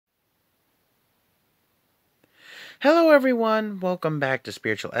Hello everyone, welcome back to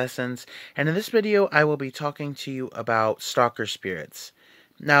Spiritual Essence, and in this video I will be talking to you about Stalker Spirits.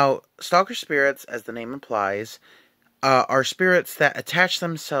 Now, Stalker Spirits, as the name implies, are spirits that attach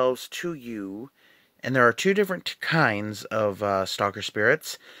themselves to you, and there are two different kinds of Stalker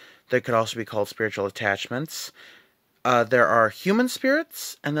Spirits. They could also be called spiritual attachments. There are human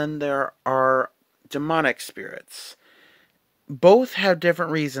spirits, and then there are demonic spirits. Both have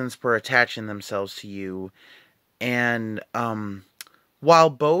different reasons for attaching themselves to you, and while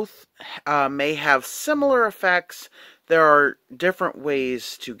both may have similar effects, there are different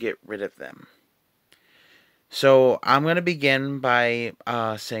ways to get rid of them. So I'm going to begin by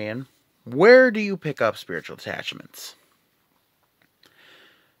saying, where do you pick up spiritual attachments?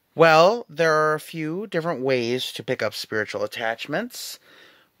 Well, there are a few different ways to pick up spiritual attachments.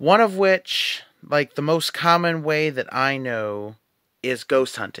 One of which, like the most common way that I know, is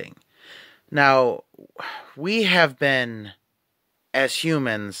ghost hunting. Now, we have been, as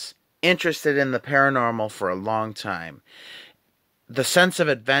humans, interested in the paranormal for a long time. The sense of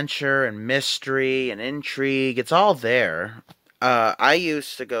adventure and mystery and intrigue, it's all there. I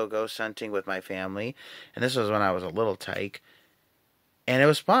used to go ghost hunting with my family, and this was when I was a little tyke, and it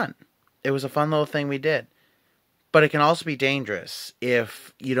was fun. It was a fun little thing we did. But it can also be dangerous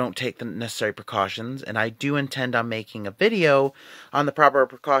if you don't take the necessary precautions, and I do intend on making a video on the proper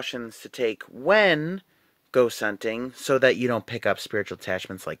precautions to take when ghost hunting so that you don't pick up spiritual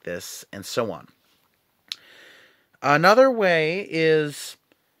attachments like this, and so on. Another way is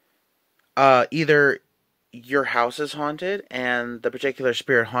either your house is haunted and the particular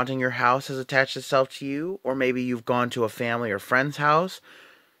spirit haunting your house has attached itself to you, or maybe you've gone to a family or friend's house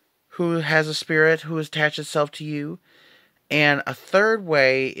who has a spirit who has attached itself to you. And a third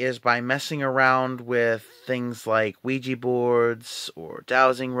way is by messing around with things like Ouija boards or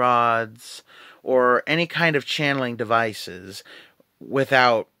dowsing rods or any kind of channeling devices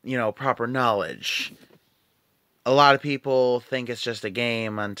without, proper knowledge. A lot of people think it's just a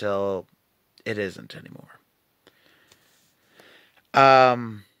game until it isn't anymore.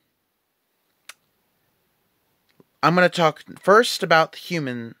 I'm going to talk first about the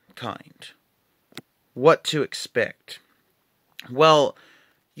human kind. What to expect. Well,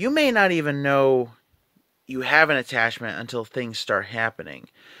 you may not even know you have an attachment until things start happening.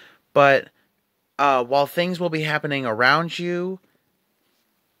 But while things will be happening around you,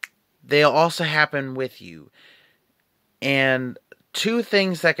 they'll also happen with you. And two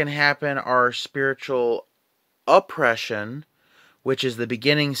things that can happen are spiritual oppression, which is the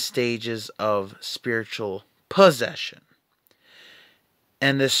beginning stages of spiritual possession.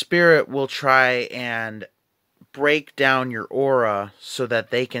 And the spirit will try and break down your aura so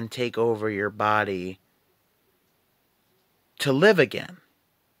that they can take over your body to live again.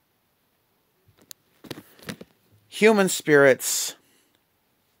 Human spirits,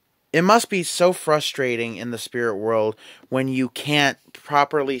 it must be so frustrating in the spirit world when you can't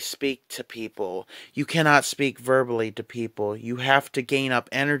properly speak to people. You cannot speak verbally to people. You have to gain up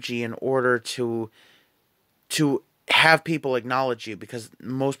energy in order to have people acknowledge you, because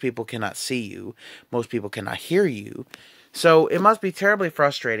most people cannot see you. Most people cannot hear you. So it must be terribly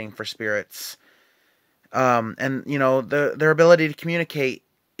frustrating for spirits. And, their ability to communicate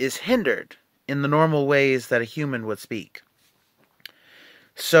is hindered in the normal ways that a human would speak.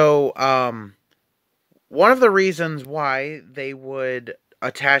 So, one of the reasons why they would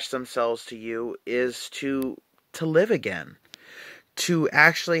attach themselves to you is to live again. To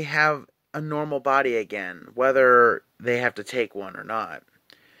actually have a normal body again, whether they have to take one or not.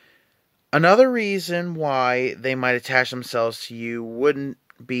 Another reason why they might attach themselves to you wouldn't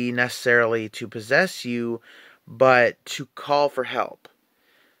be necessarily to possess you, but to call for help.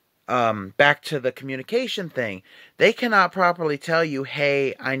 Back to the communication thing. They cannot properly tell you,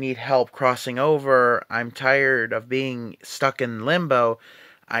 hey, I need help crossing over. I'm tired of being stuck in limbo.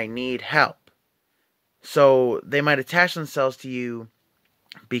 I need help. So they might attach themselves to you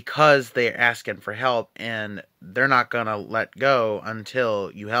because they're asking for help, and they're not going to let go until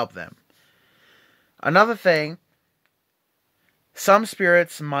you help them. Another thing, some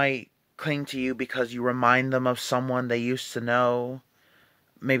spirits might cling to you because you remind them of someone they used to know,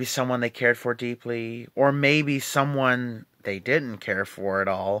 maybe someone they cared for deeply, or maybe someone they didn't care for at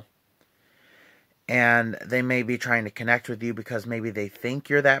all, and they may be trying to connect with you because maybe they think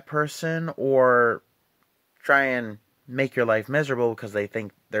you're that person, or try and make your life miserable because they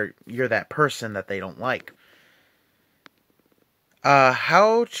think you're that person that they don't like.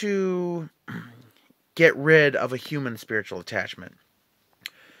 How to get rid of a human spiritual attachment?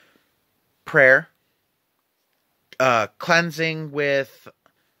 Prayer, cleansing with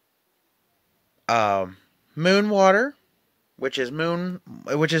Moon water, which is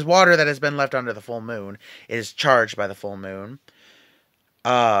water that has been left under the full moon, is charged by the full moon.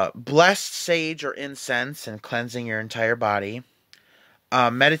 Blessed sage or incense and cleansing your entire body.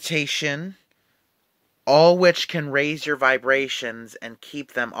 Meditation, all which can raise your vibrations and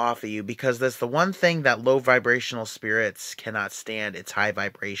keep them off of you, because that's the one thing that low vibrational spirits cannot stand. It's high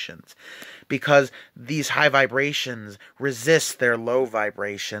vibrations, because these high vibrations resist their low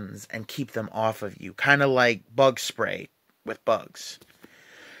vibrations and keep them off of you, kind of like bug spray with bugs.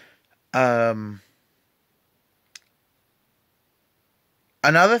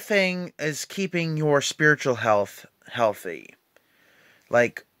 Another thing is keeping your spiritual health healthy.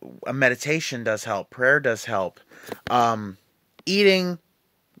 Like, a meditation does help. Prayer does help. Eating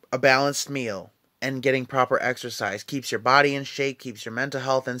a balanced meal and getting proper exercise keeps your body in shape, keeps your mental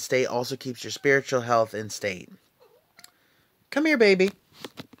health in state, also keeps your spiritual health in state. Come here, baby.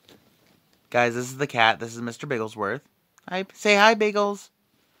 Guys, this is the cat. This is Mr. Bigglesworth. Say hi, Biggles.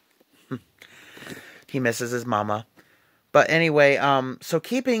 He misses his mama. But anyway, so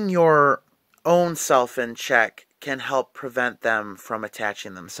keeping your own self in check can help prevent them from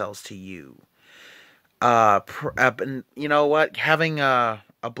attaching themselves to you. And you know what? Having a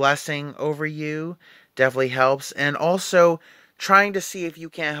blessing over you definitely helps. And also trying to see if you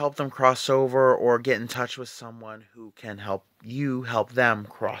can't help them cross over or get in touch with someone who can help you help them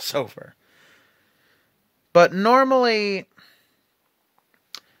cross over. But normally,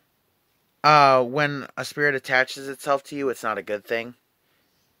 when a spirit attaches itself to you, it's not a good thing.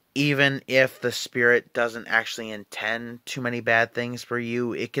 Even if the spirit doesn't actually intend too many bad things for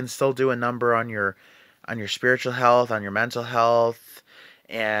you, it can still do a number on your spiritual health, on your mental health,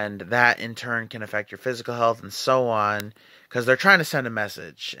 and that in turn can affect your physical health and so on, because they're trying to send a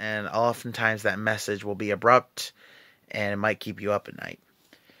message, and oftentimes that message will be abrupt and it might keep you up at night.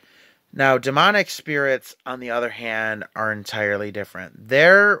 Now, demonic spirits, on the other hand, are entirely different.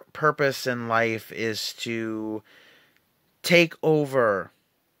 Their purpose in life is to take over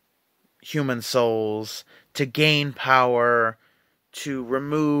human souls, to gain power, to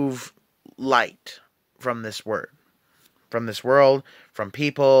remove light from this world, from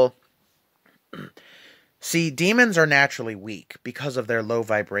people. See, demons are naturally weak because of their low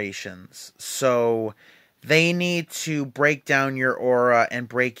vibrations. So they need to break down your aura and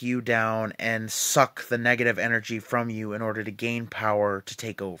break you down and suck the negative energy from you in order to gain power to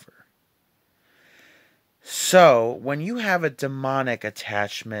take over. So, when you have a demonic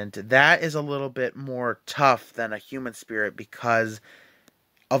attachment, that is a little bit more tough than a human spirit because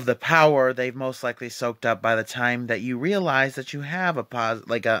of the power they've most likely soaked up by the time that you realize that you have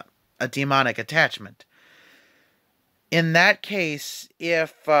a demonic attachment. In that case,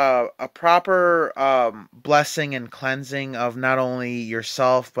 if a proper blessing and cleansing of not only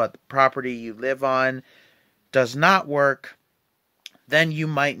yourself but the property you live on does not work, then you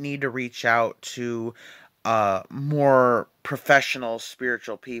might need to reach out to more professional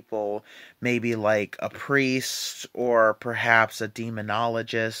spiritual people, maybe like a priest or perhaps a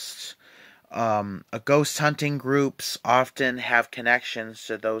demonologist. Ghost hunting groups often have connections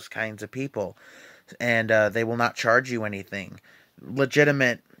to those kinds of people, and they will not charge you anything.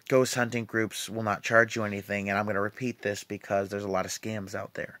 Legitimate ghost hunting groups will not charge you anything, and I'm going to repeat this because there's a lot of scams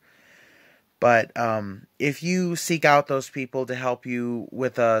out there. But if you seek out those people to help you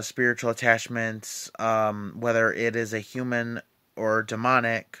with spiritual attachments, whether it is a human or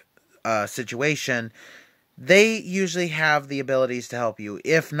demonic situation, they usually have the abilities to help you.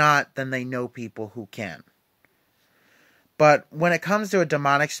 If not, then they know people who can. But when it comes to a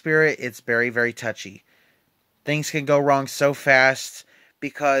demonic spirit, it's very, very touchy. Things can go wrong so fast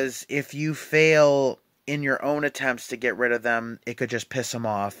because if you fail in your own attempts to get rid of them, it could just piss them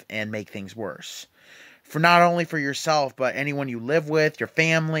off and make things worse. For not only for yourself, but anyone you live with, your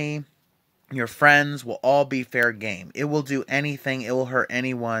family, your friends will all be fair game. It will do anything, it will hurt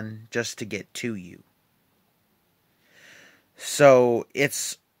anyone just to get to you. So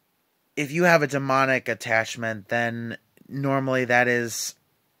if you have a demonic attachment, then normally that is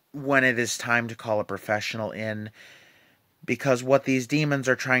when it is time to call a professional in, because what these demons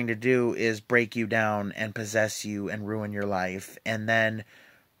are trying to do is break you down and possess you and ruin your life. And then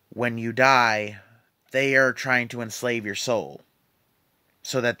when you die, they are trying to enslave your soul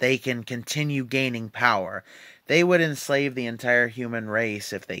so that they can continue gaining power. They would enslave the entire human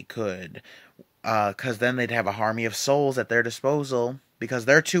race if they could, because then they'd have an army of souls at their disposal. Because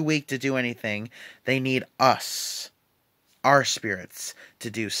they're too weak to do anything, they need us, our spirits,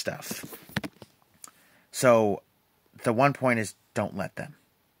 to do stuff. So the one point is, don't let them.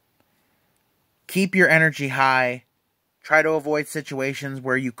 Keep your energy high. Try to avoid situations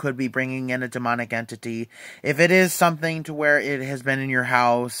where you could be bringing in a demonic entity. If it is something to where it has been in your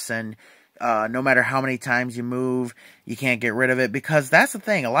house and no matter how many times you move, you can't get rid of it. Because that's the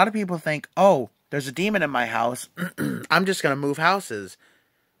thing. A lot of people think, oh, there's a demon in my house. I'm just going to move houses.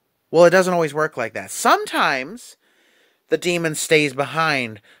 Well, it doesn't always work like that. Sometimes the demon stays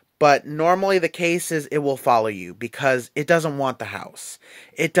behind. But normally the case is it will follow you because it doesn't want the house.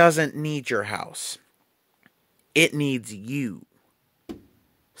 It doesn't need your house. It needs you.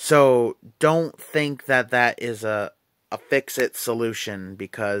 So don't think that that is a fix-it solution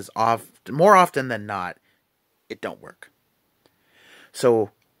because more often than not, it don't work.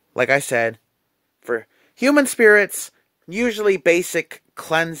 So, like I said, for human spirits, usually basic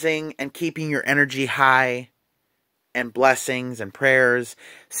cleansing and keeping your energy high and blessings and prayers,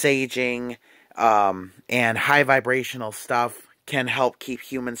 saging, and high vibrational stuff can help keep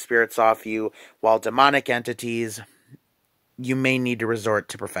human spirits off you, while demonic entities, you may need to resort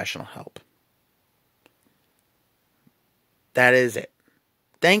to professional help. That is it.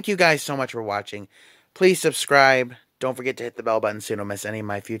 Thank you guys so much for watching. Please subscribe. Don't forget to hit the bell button so you don't miss any of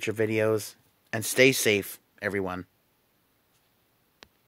my future videos. And stay safe, everyone.